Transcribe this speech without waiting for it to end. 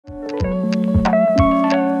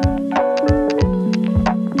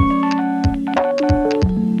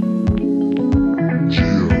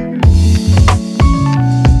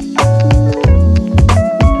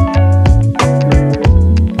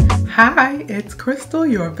it's Crystal,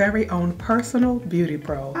 your very own personal beauty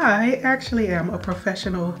pro. I actually am a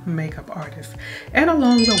professional makeup artist, and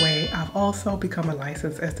along the way I've also become a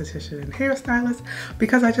licensed esthetician and hairstylist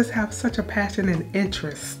because I just have such a passion and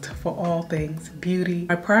interest for all things beauty.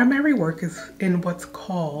 My primary work is in what's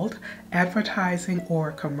called advertising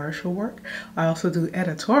or commercial work. I also do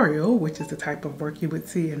editorial, which is the type of work you would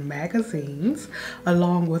see in magazines,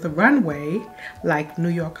 along with a runway like New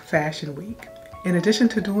York Fashion Week. In addition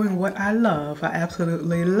to doing what I love, I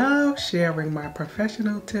absolutely love sharing my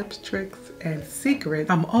professional tips, tricks, and secrets.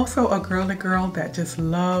 I'm also a girly girl that just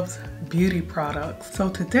loves beauty products. So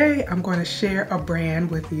today I'm going to share a brand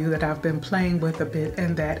with you that I've been playing with a bit,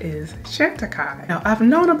 and that is Chantecaille. Now, I've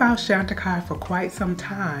known about Chantecaille for quite some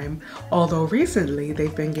time, although recently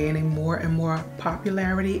they've been gaining more and more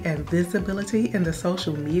popularity and visibility in the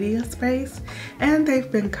social media space, and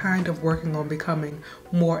they've been kind of working on becoming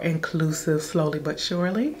more inclusive slowly but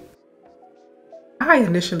surely. I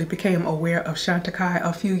initially became aware of Chantecaille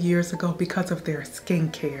a few years ago because of their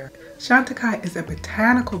skincare. Chantecaille is a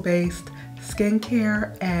botanical-based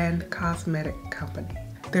skincare and cosmetic company.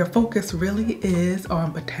 Their focus really is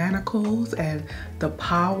on botanicals and the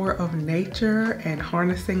power of nature and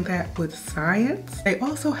harnessing that with science. They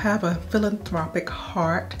also have a philanthropic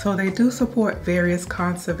heart, so they do support various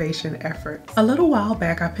conservation efforts. A little while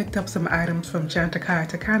back, I picked up some items from Chantecaille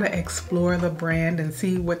to kind of explore the brand and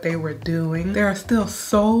see what they were doing. There are still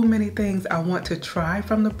so many things I want to try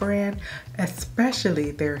from the brand,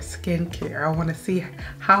 especially their skincare. I want to see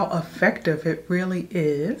how effective it really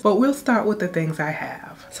is, but we'll start with the things I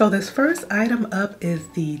have. So this first item up is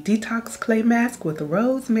the Detox Clay Mask with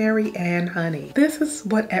rosemary and honey. This is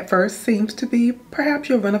what at first seems to be perhaps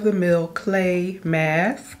your run-of-the-mill clay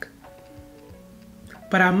mask,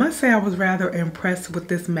 but I must say I was rather impressed with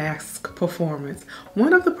this mask performance.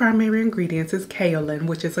 One of the primary ingredients is kaolin,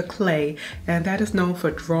 which is a clay, and that is known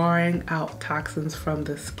for drawing out toxins from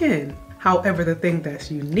the skin. However, the thing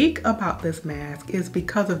that's unique about this mask is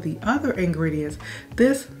because of the other ingredients,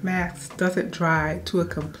 this mask doesn't dry to a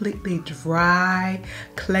completely dry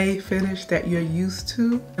clay finish that you're used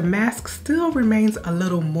to. The mask still remains a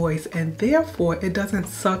little moist, and therefore it doesn't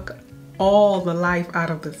suck all the life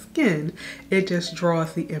out of the skin. It just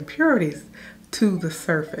draws the impurities to the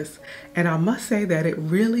surface, and I must say that it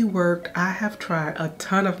really worked. I have tried a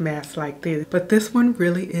ton of masks like this, but this one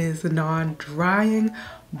really is non-drying.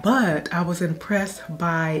 But I was impressed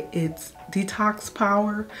by its detox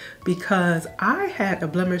power because I had a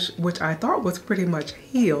blemish which I thought was pretty much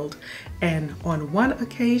healed, and on one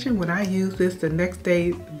occasion when I used this, the next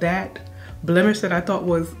day that blemish that I thought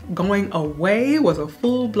was going away was a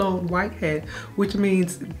full-blown whitehead, which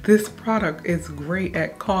means this product is great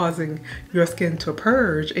at causing your skin to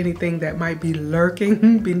purge anything that might be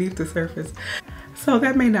lurking beneath the surface. So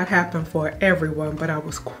that may not happen for everyone, but I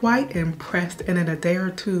was quite impressed, and in a day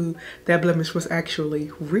or two, that blemish was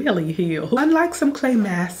actually really healed. Unlike some clay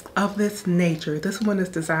masks of this nature, this one is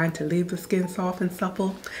designed to leave the skin soft and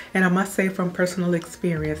supple, and I must say from personal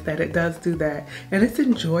experience that it does do that, and it's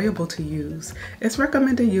enjoyable to use. It's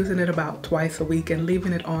recommended using it about twice a week and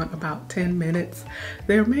leaving it on about 10 minutes.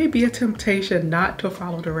 There may be a temptation not to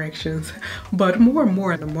follow directions, but more and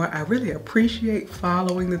more, the more I really appreciate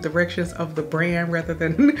following the directions of the brand rather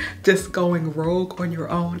than just going rogue on your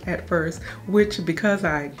own at first, which, because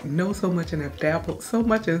I know so much and have dabbled so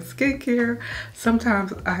much in skincare,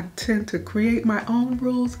 sometimes I tend to create my own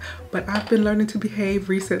rules, but I've been learning to behave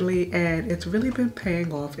recently, and it's really been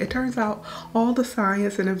paying off. It turns out all the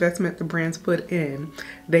science and investment the brands put in,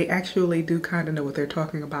 they actually do kind of know what they're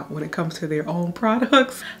talking about when it comes to their own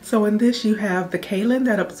products. So in this, you have the kaolin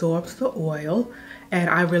that absorbs the oil, and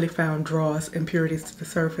I really found draws impurities to the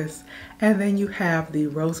surface. And then you have the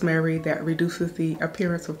rosemary that reduces the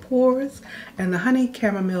appearance of pores, and the honey,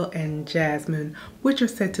 chamomile, and jasmine, which are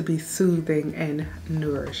said to be soothing and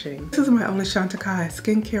nourishing. This is my only Chantecaille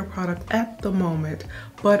skincare product at the moment,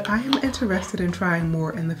 but I am interested in trying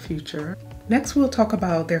more in the future. Next, we'll talk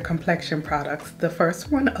about their complexion products. The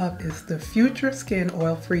first one up is the Future Skin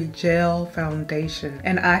Oil-Free Gel Foundation,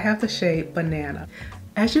 and I have the shade Banana.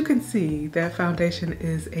 As you can see, that foundation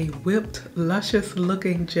is a whipped, luscious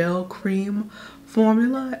looking gel cream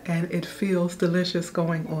formula, and it feels delicious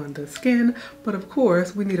going on the skin, but of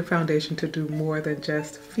course we need a foundation to do more than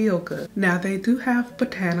just feel good. Now, they do have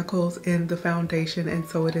botanicals in the foundation, and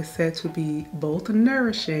so it is said to be both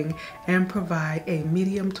nourishing and provide a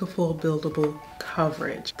medium to full buildable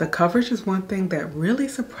coverage. The coverage is one thing that really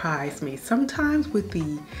surprised me. Sometimes with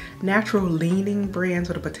the natural leaning brands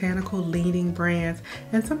or the botanical leaning brands,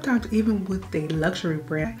 and sometimes even with the luxury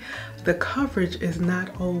brand, the coverage is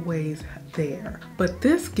not always there. But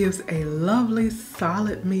this gives a lovely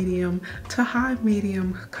solid medium to high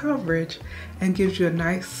medium coverage and gives you a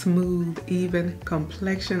nice smooth even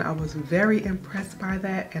complexion. I was very impressed by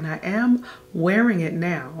that, and I am wearing it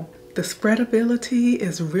now. The spreadability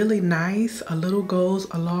is really nice. A little goes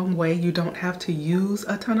a long way. You don't have to use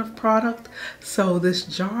a ton of product, so this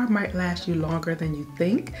jar might last you longer than you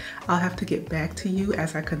think. I'll have to get back to you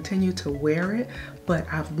as I continue to wear it, but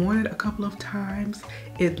I've worn it a couple of times.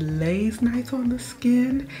 It lays nice on the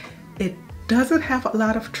skin. It doesn't have a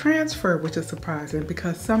lot of transfer, which is surprising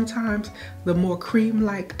because sometimes the more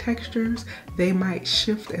cream-like textures, they might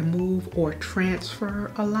shift and move or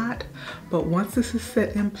transfer a lot. But once this is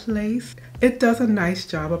set in place, it does a nice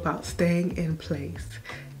job about staying in place.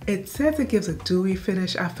 It says it gives a dewy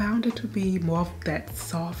finish. I found it to be more of that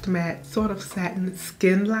soft matte, sort of satin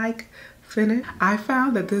skin-like finish. I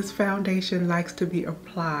found that this foundation likes to be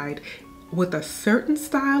applied with a certain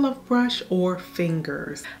style of brush or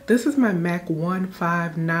fingers. This is my MAC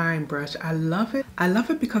 159 brush. I love it. I love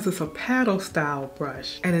it because it's a paddle style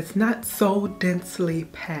brush and it's not so densely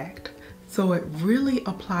packed. So it really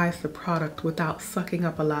applies the product without sucking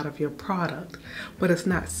up a lot of your product, but it's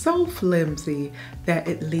not so flimsy that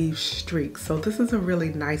it leaves streaks. So this is a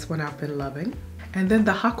really nice one I've been loving. And then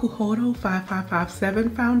the Hakuhodo 5557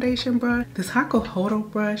 foundation brush. This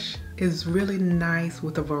Hakuhodo brush is really nice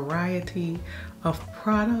with a variety of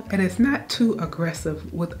product, and it's not too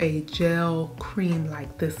aggressive with a gel cream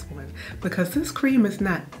like this one, because this cream is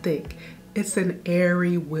not thick. It's an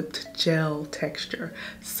airy whipped gel texture.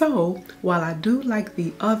 So while I do like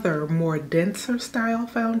the other more denser style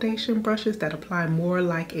foundation brushes that apply more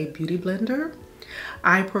like a beauty blender,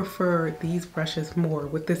 I prefer these brushes more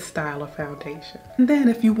with this style of foundation. And then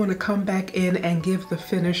if you want to come back in and give the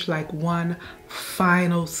finish like one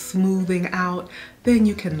final smoothing out, then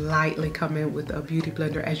you can lightly come in with a beauty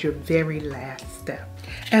blender as your very last step.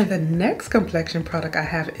 And the next complexion product I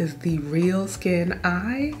have is the Real Skin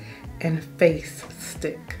Eye and Face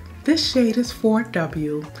Stick. This shade is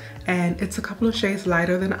 4W and it's a couple of shades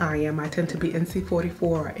lighter than I am. I tend to be NC44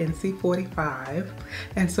 or NC45,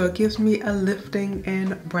 and so it gives me a lifting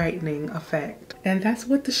and brightening effect. And that's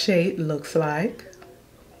what the shade looks like.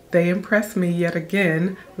 They impressed me yet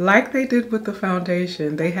again, like they did with the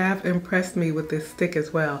foundation. They have impressed me with this stick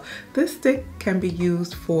as well. This stick can be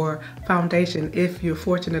used for foundation if you're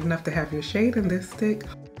fortunate enough to have your shade in this stick.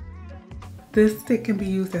 This stick can be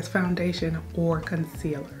used as foundation or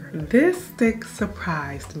concealer. This stick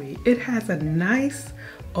surprised me. It has a nice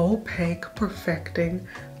opaque perfecting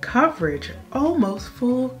coverage, almost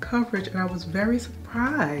full coverage, and I was very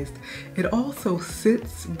surprised. It also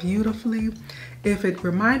sits beautifully. If it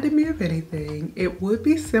reminded me of anything, it would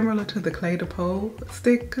be similar to the Clé de Peau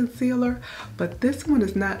stick concealer, but this one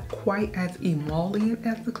is not quite as emollient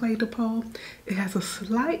as the Clé de Peau. It has a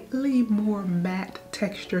slightly more matte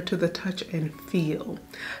texture to the touch and feel.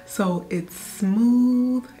 So it's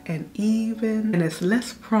smooth and even, and it's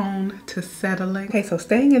less prone to settling. Okay, so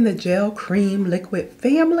staying in the gel cream liquid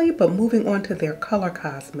family, but moving on to their color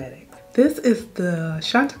cosmetics. This is the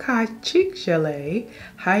Chantecaille Cheek Gelee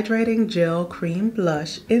Hydrating Gel Cream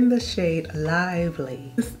Blush in the shade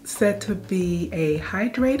Lively. This is said to be a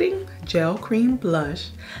hydrating gel cream blush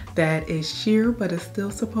that is sheer but is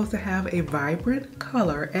still supposed to have a vibrant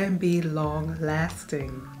color and be long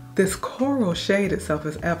lasting. This coral shade itself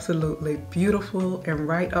is absolutely beautiful and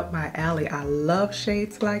right up my alley. I love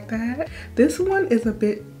shades like that. This one is a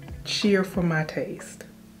bit sheer for my taste.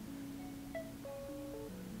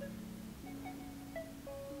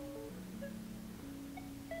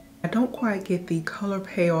 I don't quite get the color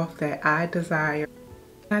payoff that I desire.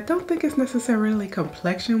 I don't think it's necessarily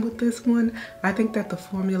complexion with this one. I think that the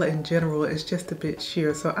formula in general is just a bit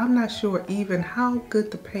sheer, so I'm not sure even how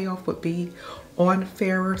good the payoff would be on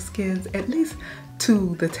fairer skins, at least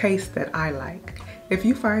to the taste that I like. If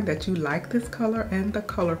you find that you like this color and the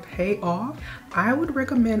color payoff, I would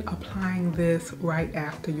recommend applying this right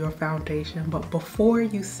after your foundation, but before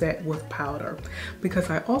you set with powder, because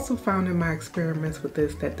I also found in my experiments with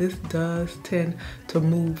this that this does tend to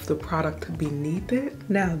move the product beneath it.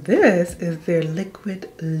 Now this is their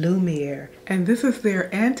liquid Lumiere, and this is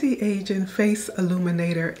their anti-aging face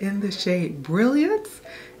illuminator in the shade Brilliance,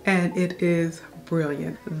 and it is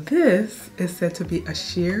brilliant. This is said to be a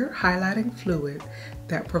sheer highlighting fluid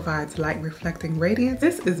that provides light reflecting radiance.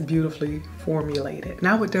 This is beautifully formulated, and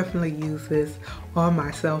I would definitely use this on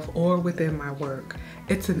myself or within my work.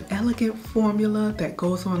 It's an elegant formula that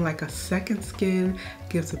goes on like a second skin,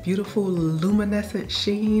 gives a beautiful luminescent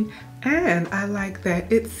sheen, and I like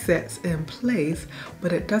that it sets in place,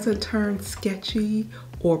 but it doesn't turn sketchy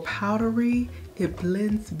or powdery, it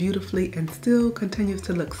blends beautifully and still continues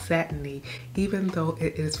to look satiny, even though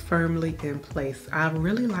it is firmly in place. I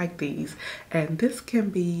really like these, and this can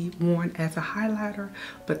be worn as a highlighter,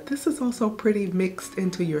 but this is also pretty mixed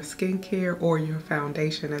into your skincare or your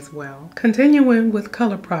foundation as well. Continuing with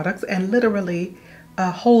color products and literally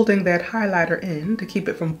holding that highlighter in to keep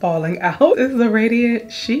it from falling out is the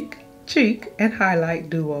Radiant Chic Cheek and Highlight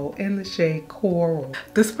Duo in the shade Coral.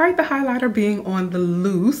 Despite the highlighter being on the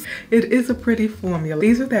loose, it is a pretty formula.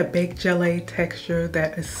 These are that baked Gelee texture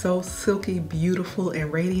that is so silky, beautiful,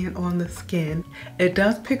 and radiant on the skin. It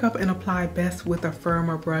does pick up and apply best with a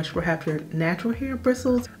firmer brush for your natural hair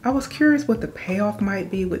bristles. I was curious what the payoff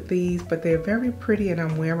might be with these, but they're very pretty and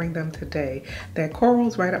I'm wearing them today. That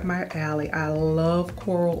coral's right up my alley. I love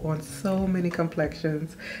coral on so many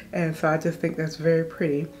complexions, and so I just think that's very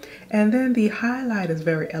pretty. And then the highlight is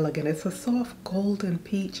very elegant. It's a soft golden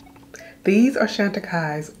peach. These are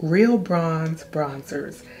Chantecaille's Real Bronze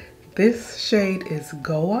Bronzers. This shade is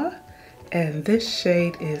Goa and this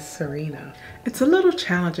shade is Sirena. It's a little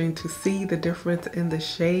challenging to see the difference in the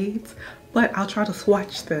shades, but I'll try to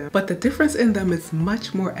swatch them. But the difference in them is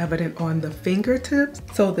much more evident on the fingertips.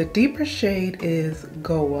 So the deeper shade is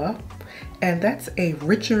Goa, and that's a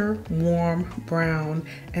richer, warm brown,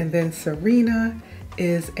 and then Sirena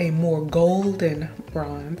is a more golden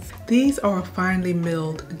bronze. These are a finely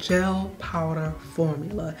milled gel powder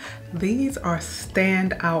formula. These are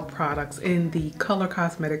standout products in the color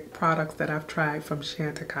cosmetic products that I've tried from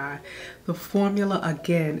Chantecaille. The formula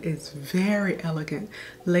again is very elegant,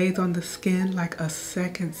 lays on the skin like a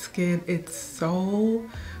second skin. It's so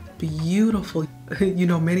beautiful. You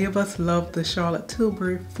know, many of us love the Charlotte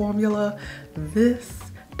Tilbury formula. This,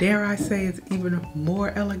 dare I say, is even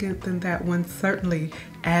more elegant than that one, certainly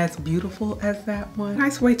as beautiful as that one.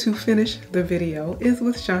 Nice way to finish the video is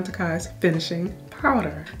with Chantecaille's finishing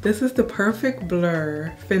powder. This is the Perfect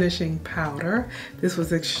Blur finishing powder. This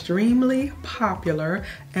was extremely popular,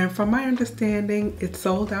 and from my understanding, it's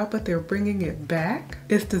sold out, but they're bringing it back.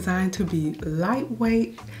 It's designed to be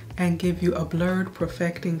lightweight and give you a blurred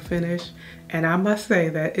perfecting finish, and I must say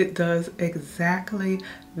that it does exactly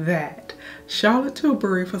that. Charlotte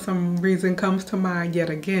Tilbury for some reason comes to mind yet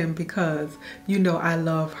again because you know I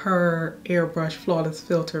love her airbrush flawless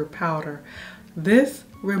filter powder. This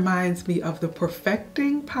reminds me of the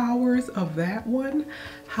perfecting powers of that one.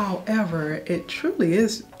 However, it truly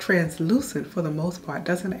is translucent for the most part.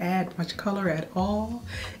 Doesn't add much color at all.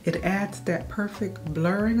 It adds that perfect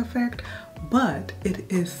blurring effect, but it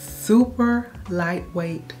is super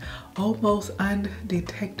lightweight, almost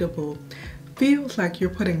undetectable. Feels like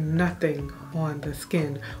you're putting nothing on the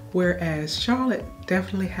skin, whereas Charlotte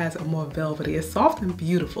definitely has a more velvety. It's soft and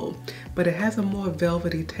beautiful, but it has a more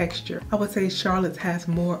velvety texture. I would say Charlotte's has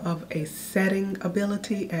more of a setting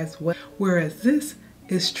ability as well, whereas this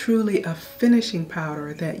is truly a finishing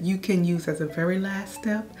powder that you can use as a very last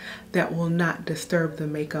step that will not disturb the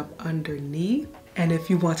makeup underneath. And if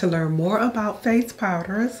you want to learn more about face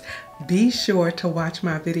powders, be sure to watch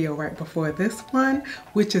my video right before this one,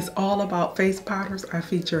 which is all about face powders. I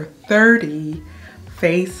feature 30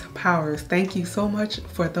 face powders. Thank you so much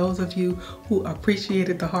for those of you who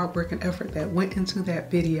appreciated the hard work and effort that went into that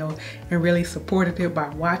video and really supported it by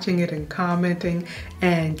watching it and commenting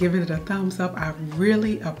and giving it a thumbs up. I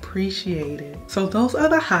really appreciate it. So those are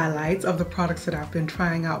the highlights of the products that I've been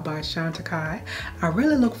trying out by Chantecaille. I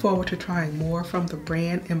really look forward to trying more from the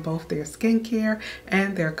brand in both their skincare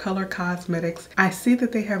and their color cosmetics. I see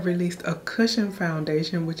that they have released a cushion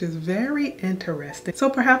foundation, which is very interesting. So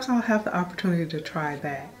perhaps I'll have the opportunity to try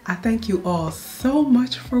that. I thank you all so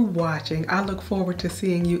much for watching. I look forward to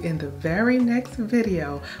seeing you in the very next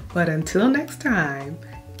video. But until next time,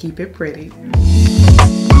 keep it pretty.